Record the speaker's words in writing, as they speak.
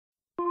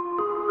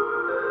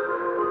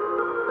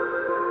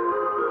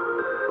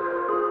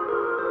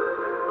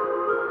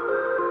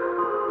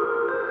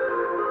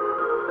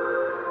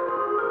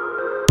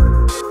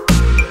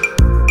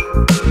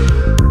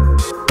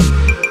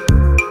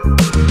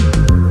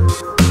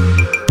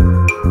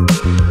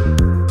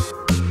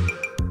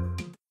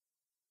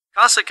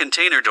Casa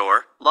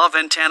Contenedor, La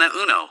Ventana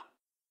Uno.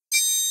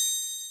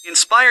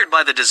 Inspired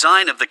by the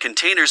design of the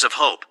Containers of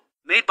Hope,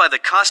 made by the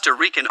Costa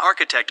Rican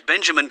architect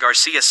Benjamin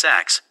Garcia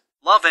Sachs,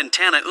 La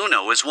Ventana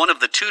Uno is one of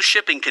the 2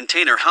 shipping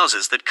container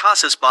houses that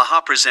Casas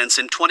Baja presents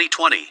in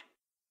 2020.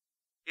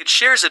 It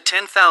shares a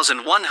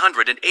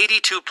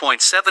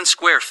 10,182.7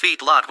 square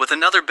feet lot with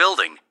another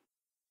building.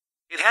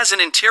 It has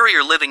an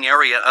interior living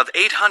area of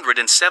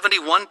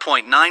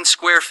 871.9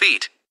 square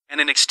feet, and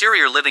an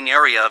exterior living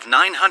area of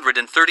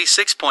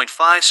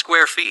 936.5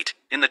 square feet,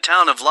 in the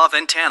town of La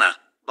Ventana,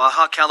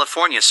 Baja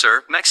California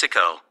Sur,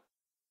 Mexico.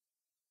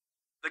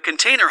 The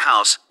container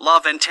house, La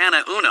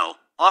Ventana Uno,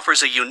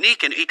 offers a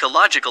unique and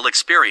ecological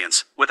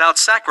experience without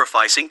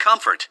sacrificing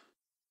comfort.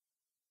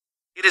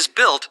 It is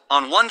built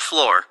on one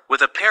floor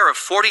with a pair of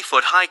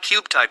 40-foot-high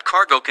cube-type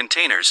cargo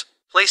containers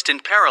placed in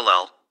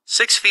parallel,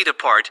 6 feet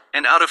apart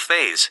and out of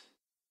phase.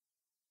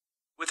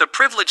 With a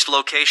privileged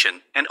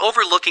location and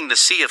overlooking the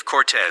Sea of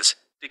Cortez,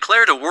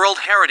 declared a World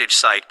Heritage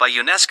Site by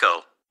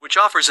UNESCO, which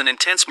offers an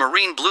intense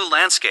marine blue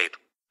landscape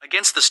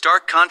against the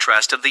stark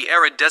contrast of the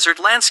arid desert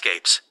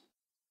landscapes.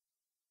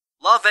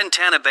 La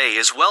Ventana Bay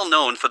is well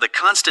known for the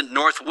constant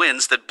north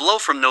winds that blow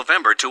from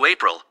November to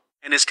April,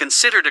 and is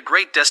considered a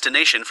great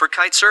destination for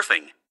kite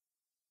surfing.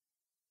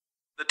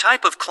 The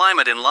type of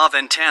climate in La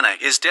Ventana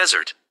is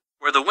desert,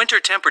 where the winter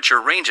temperature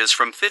ranges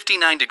from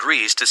 59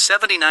 degrees to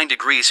 79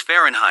 degrees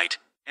Fahrenheit,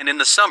 and in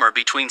the summer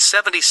between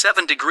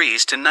 77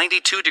 degrees to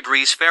 92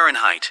 degrees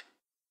Fahrenheit.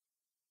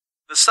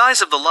 The size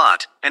of the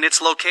lot, and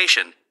its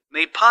location,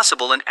 made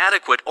possible an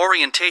adequate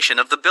orientation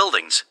of the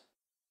buildings.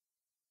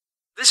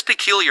 This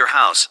peculiar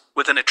house,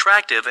 with an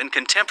attractive and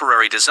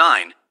contemporary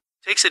design,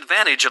 takes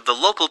advantage of the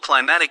local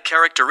climatic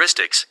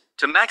characteristics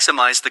to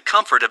maximize the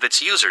comfort of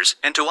its users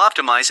and to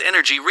optimize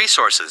energy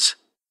resources.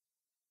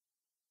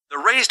 The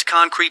raised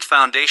concrete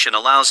foundation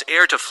allows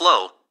air to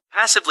flow,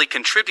 passively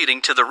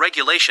contributing to the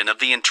regulation of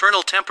the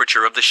internal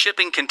temperature of the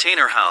shipping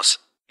container house,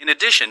 in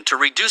addition to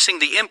reducing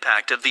the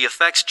impact of the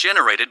effects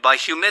generated by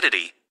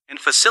humidity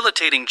and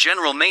facilitating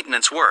general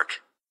maintenance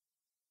work.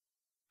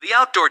 The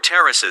outdoor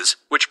terraces,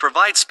 which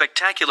provide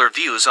spectacular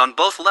views on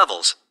both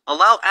levels,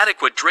 allow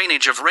adequate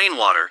drainage of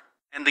rainwater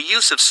and the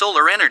use of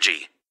solar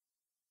energy.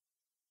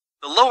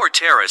 The lower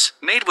terrace,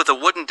 made with a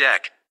wooden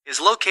deck, is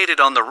located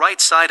on the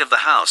right side of the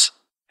house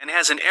and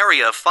has an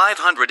area of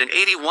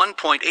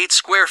 581.8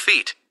 square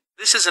feet.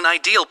 This is an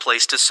ideal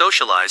place to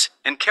socialize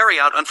and carry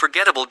out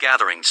unforgettable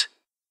gatherings.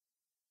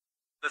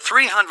 The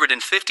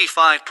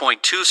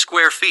 355.2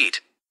 square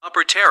feet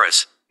upper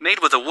terrace, made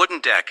with a wooden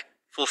deck,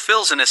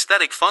 fulfills an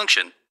aesthetic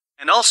function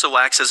and also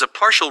acts as a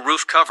partial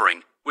roof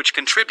covering, which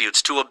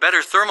contributes to a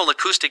better thermal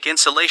acoustic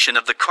insulation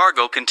of the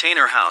cargo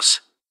container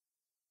house.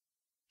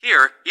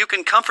 Here, you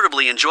can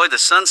comfortably enjoy the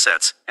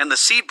sunsets and the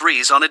sea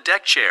breeze on a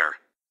deck chair.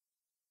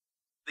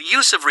 The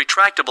use of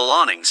retractable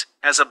awnings,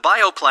 as a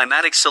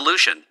bioclimatic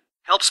solution,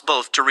 helps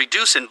both to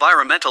reduce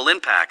environmental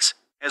impacts,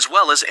 as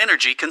well as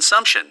energy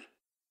consumption.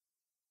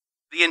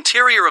 The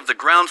interior of the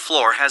ground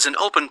floor has an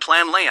open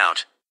plan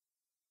layout,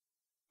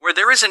 where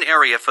there is an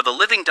area for the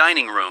living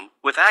dining room,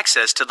 with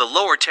access to the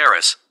lower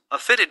terrace, a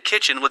fitted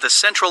kitchen with a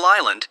central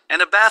island,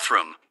 and a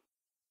bathroom.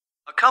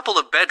 A couple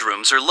of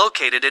bedrooms are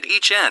located at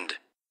each end.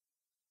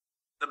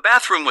 The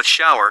bathroom with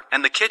shower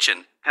and the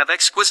kitchen have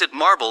exquisite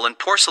marble and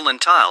porcelain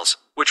tiles,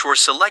 which were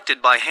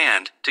selected by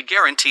hand to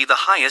guarantee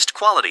the highest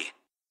quality.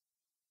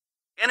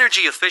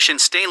 Energy-efficient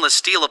stainless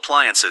steel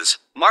appliances,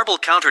 marble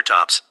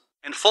countertops,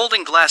 and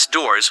folding glass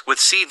doors with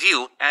sea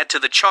view add to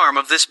the charm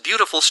of this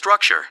beautiful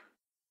structure.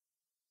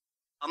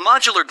 A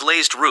modular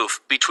glazed roof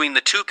between the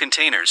 2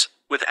 containers,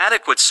 with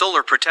adequate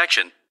solar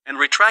protection and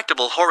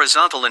retractable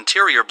horizontal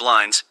interior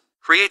blinds,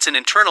 creates an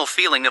internal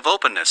feeling of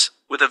openness,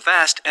 with a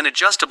vast and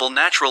adjustable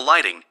natural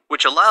lighting,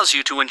 which allows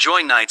you to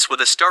enjoy nights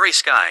with a starry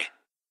sky.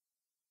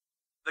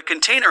 The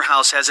container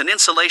house has an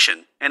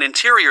insulation and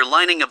interior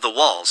lining of the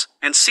walls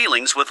and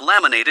ceilings with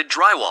laminated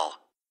drywall.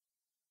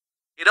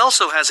 It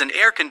also has an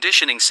air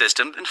conditioning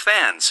system and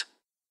fans.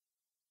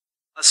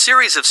 A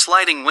series of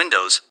sliding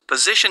windows,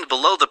 positioned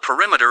below the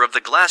perimeter of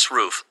the glass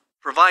roof,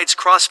 provides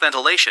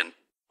cross-ventilation,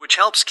 which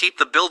helps keep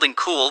the building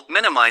cool,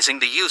 minimizing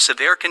the use of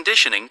air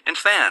conditioning and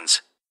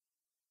fans.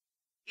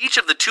 Each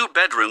of the 2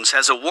 bedrooms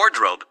has a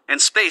wardrobe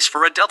and space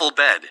for a double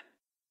bed.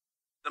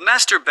 The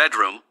master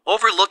bedroom,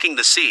 overlooking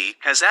the sea,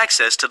 has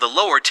access to the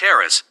lower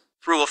terrace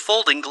through a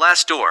folding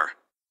glass door.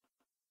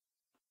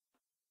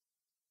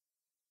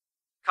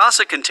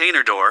 Casa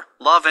Contenedor,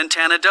 La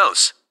Ventana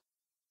Dos.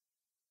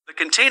 The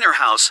container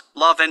house,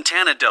 La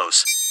Ventana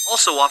Dos,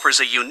 also offers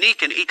a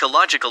unique and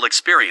ecological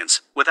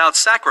experience without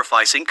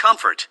sacrificing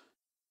comfort.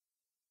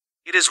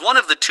 It is one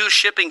of the 2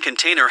 shipping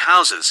container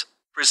houses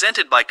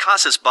presented by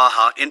Casas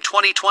Baja in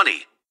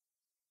 2020.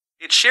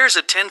 It shares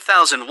a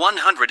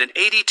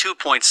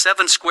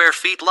 10,182.7 square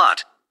feet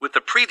lot with the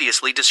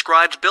previously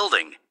described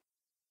building.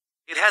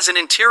 It has an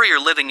interior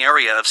living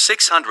area of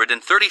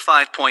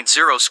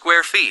 635.0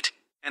 square feet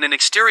and an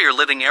exterior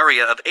living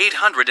area of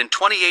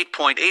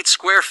 828.8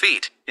 square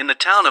feet in the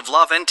town of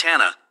La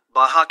Ventana,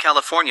 Baja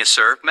California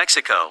Sur,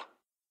 Mexico.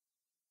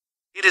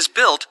 It is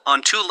built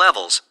on 2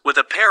 levels, with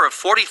a pair of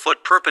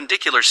 40-foot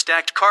perpendicular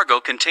stacked cargo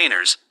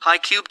containers, high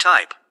cube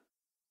type.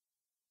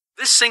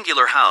 This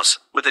singular house,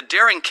 with a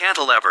daring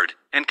cantilevered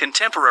and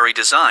contemporary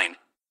design,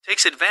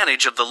 takes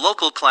advantage of the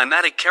local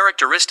climatic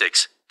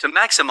characteristics to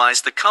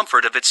maximize the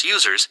comfort of its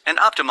users and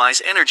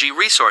optimize energy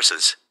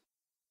resources.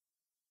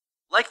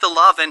 Like the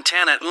La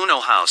Ventana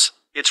Uno house,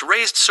 its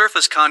raised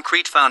surface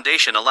concrete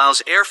foundation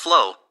allows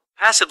airflow,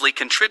 passively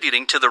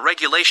contributing to the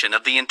regulation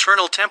of the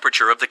internal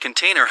temperature of the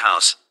container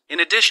house, in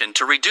addition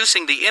to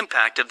reducing the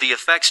impact of the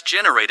effects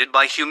generated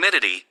by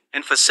humidity,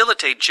 and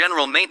facilitate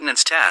general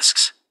maintenance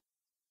tasks.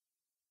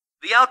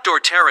 The outdoor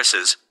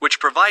terraces,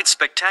 which provide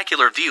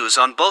spectacular views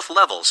on both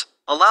levels,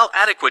 allow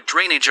adequate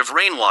drainage of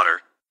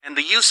rainwater, and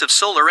the use of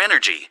solar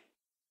energy.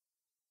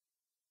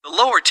 The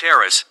lower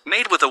terrace,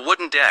 made with a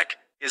wooden deck,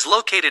 is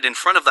located in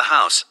front of the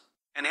house,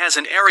 and has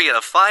an area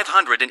of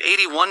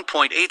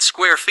 581.8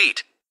 square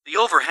feet. The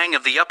overhang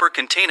of the upper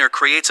container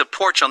creates a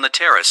porch on the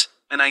terrace,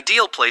 an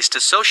ideal place to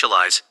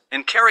socialize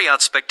and carry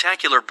out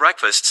spectacular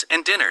breakfasts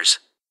and dinners.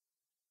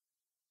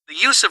 The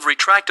use of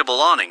retractable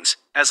awnings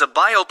as a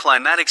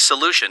bioclimatic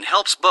solution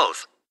helps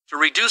both to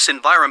reduce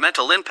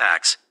environmental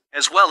impacts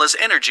as well as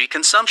energy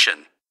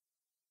consumption.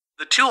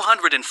 The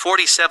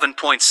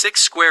 247.6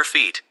 square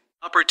feet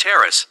upper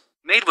terrace,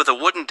 made with a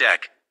wooden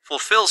deck,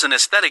 fulfills an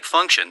aesthetic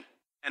function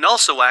and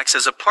also acts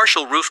as a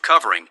partial roof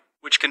covering,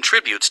 which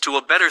contributes to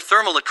a better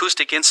thermal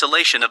acoustic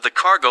insulation of the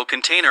cargo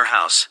container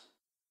house.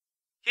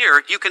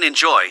 Here, you can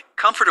enjoy,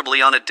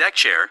 comfortably on a deck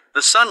chair,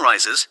 the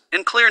sunrises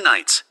and clear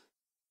nights.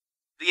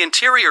 The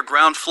interior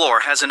ground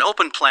floor has an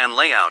open-plan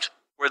layout,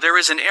 where there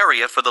is an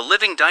area for the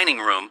living dining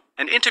room,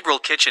 an integral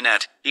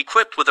kitchenette,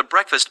 equipped with a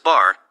breakfast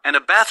bar, and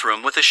a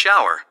bathroom with a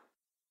shower.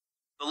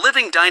 The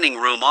living dining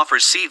room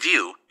offers sea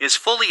view, is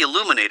fully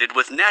illuminated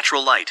with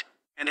natural light,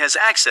 and has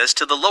access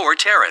to the lower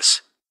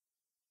terrace.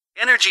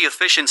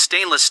 Energy-efficient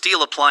stainless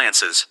steel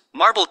appliances,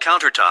 marble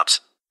countertops,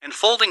 and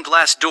folding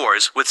glass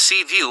doors with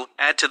sea view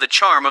add to the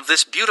charm of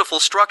this beautiful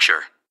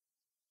structure.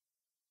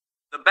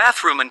 The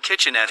bathroom and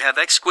kitchenette have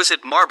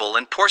exquisite marble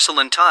and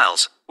porcelain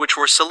tiles, which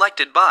were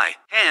selected by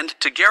hand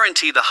to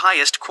guarantee the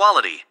highest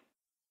quality.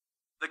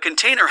 The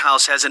container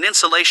house has an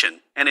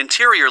insulation and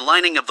interior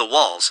lining of the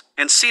walls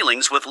and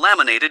ceilings with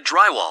laminated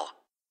drywall.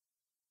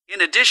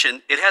 In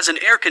addition, it has an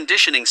air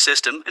conditioning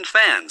system and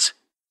fans.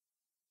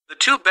 The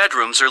 2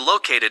 bedrooms are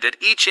located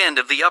at each end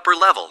of the upper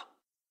level.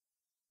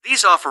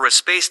 These offer a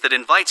space that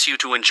invites you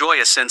to enjoy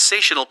a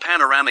sensational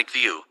panoramic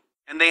view,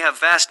 and they have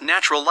vast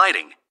natural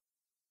lighting.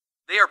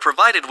 They are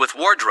provided with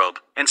wardrobe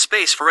and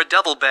space for a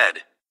double bed.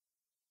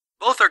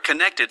 Both are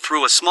connected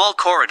through a small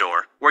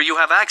corridor where you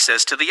have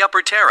access to the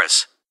upper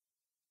terrace.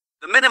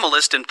 The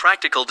minimalist and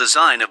practical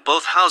design of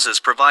both houses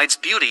provides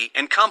beauty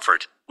and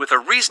comfort, with a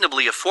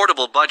reasonably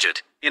affordable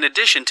budget, in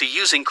addition to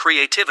using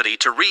creativity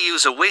to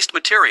reuse a waste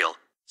material,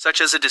 such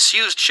as a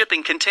disused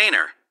shipping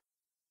container.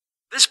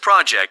 This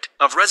project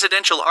of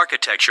residential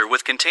architecture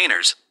with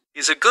containers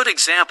is a good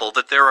example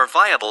that there are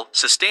viable,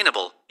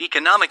 sustainable,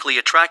 economically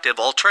attractive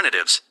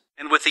alternatives,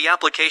 and with the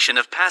application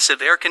of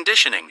passive air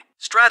conditioning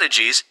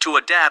strategies to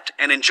adapt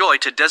and enjoy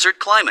to desert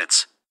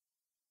climates.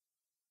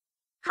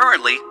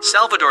 Currently,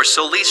 Salvador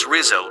Solis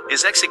Rizzo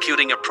is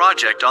executing a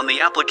project on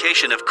the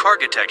application of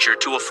Cargotecture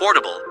to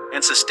affordable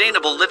and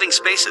sustainable living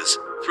spaces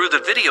through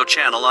the video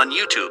channel on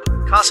YouTube,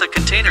 Casas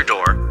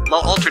Contenedor,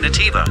 La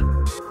Alternativa.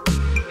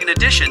 In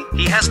addition,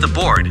 he has the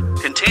board,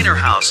 Container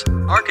House,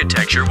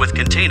 Architecture with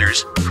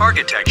Containers,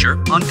 Cargotecture,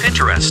 on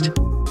Pinterest.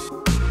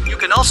 You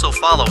can also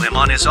follow him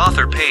on his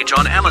author page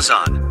on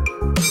Amazon.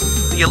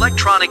 The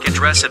electronic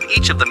address of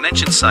each of the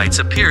mentioned sites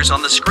appears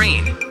on the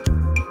screen.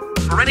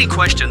 For any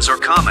questions or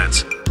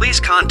comments, please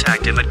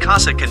contact him at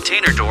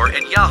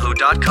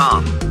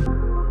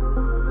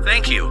casacontenedor@yahoo.com.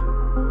 Thank you.